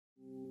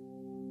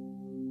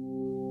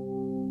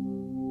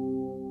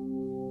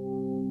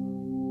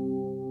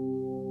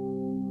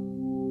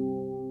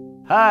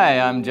Hi,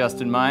 I'm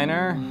Justin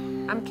Miner.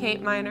 I'm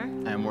Kate Miner.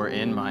 And we're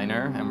in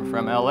Miner, and we're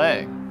from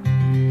LA.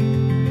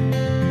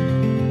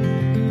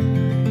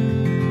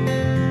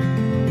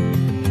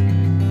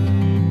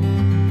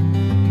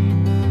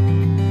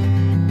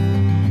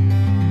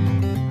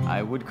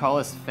 I would call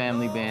us a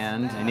family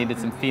band. I needed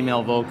some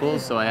female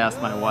vocals, so I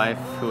asked my wife,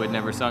 who had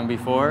never sung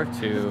before,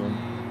 to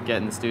get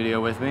in the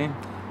studio with me.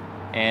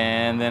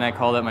 And then I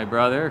called up my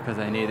brother because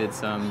I needed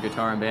some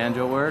guitar and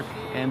banjo work.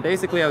 And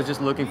basically I was just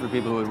looking for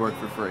people who would work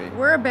for free.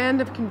 We're a band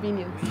of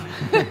convenience.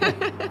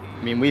 I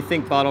mean, we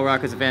think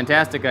BottleRock is a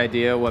fantastic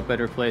idea. What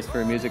better place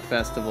for a music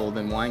festival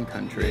than wine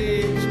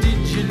country?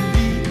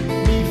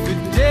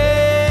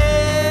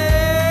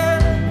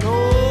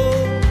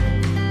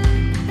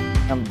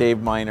 I'm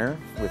Dave Miner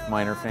with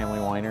Miner Family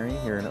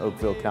Winery here in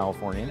Oakville,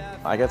 California.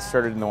 I got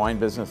started in the wine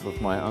business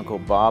with my uncle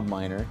Bob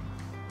Miner,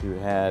 who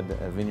had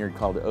a vineyard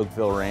called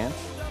Oakville Ranch.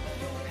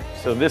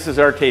 So this is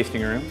our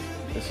tasting room.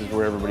 This is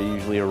where everybody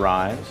usually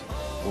arrives.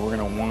 We're going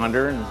to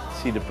wander and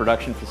see the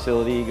production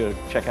facility, go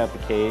check out the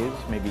caves,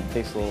 maybe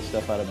taste a little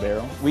stuff out of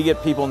barrel. We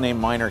get people named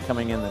Miner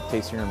coming in the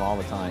tasting room all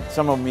the time.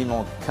 Some of them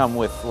even come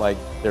with like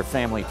their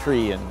family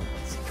tree and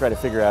try to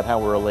figure out how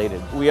we're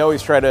related. We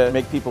always try to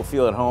make people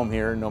feel at home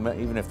here,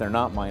 even if they're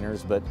not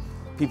miners, but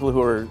people who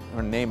are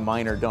named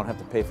Miner don't have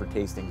to pay for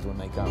tastings when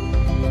they come.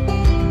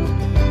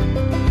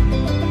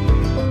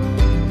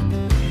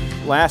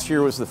 Last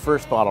year was the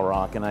first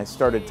BottleRock, and I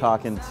started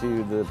talking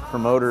to the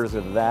promoters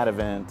of that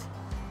event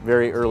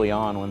very early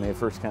on when they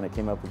first kind of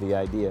came up with the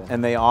idea.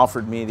 And they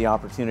offered me the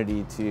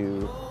opportunity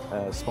to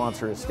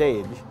sponsor a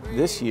stage.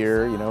 This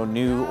year,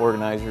 new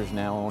organizers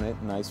now own it,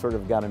 and I sort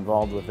of got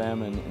involved with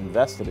them and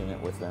invested in it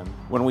with them.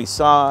 When we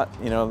saw,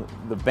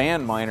 the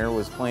band Miner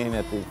was playing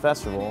at the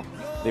festival,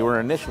 they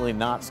were initially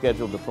not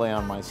scheduled to play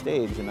on my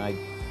stage, and I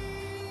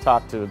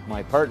talked to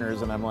my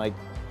partners, and I'm like,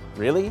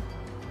 really?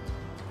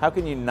 How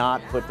can you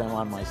not put them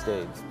on my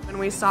stage? When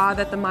we saw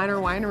that the Miner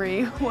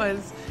Winery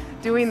was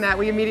doing that,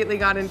 we immediately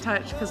got in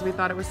touch because we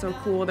thought it was so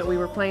cool that we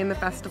were playing the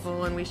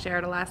festival and we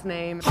shared a last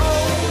name.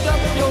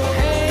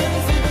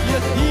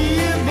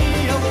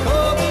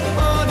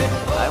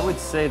 I would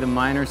say the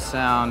Miner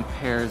sound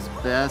pairs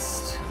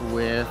best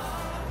with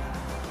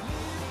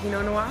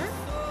Pinot Noir?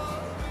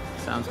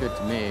 Sounds good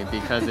to me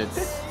because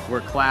we're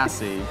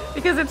classy.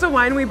 Because it's a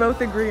wine we both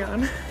agree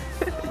on.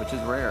 Which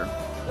is rare.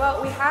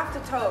 Well, we have to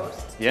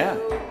toast to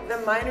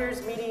the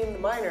miners meeting the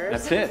miners.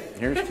 That's it.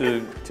 Here's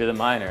to the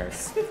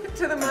miners.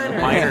 To the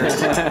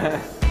miners.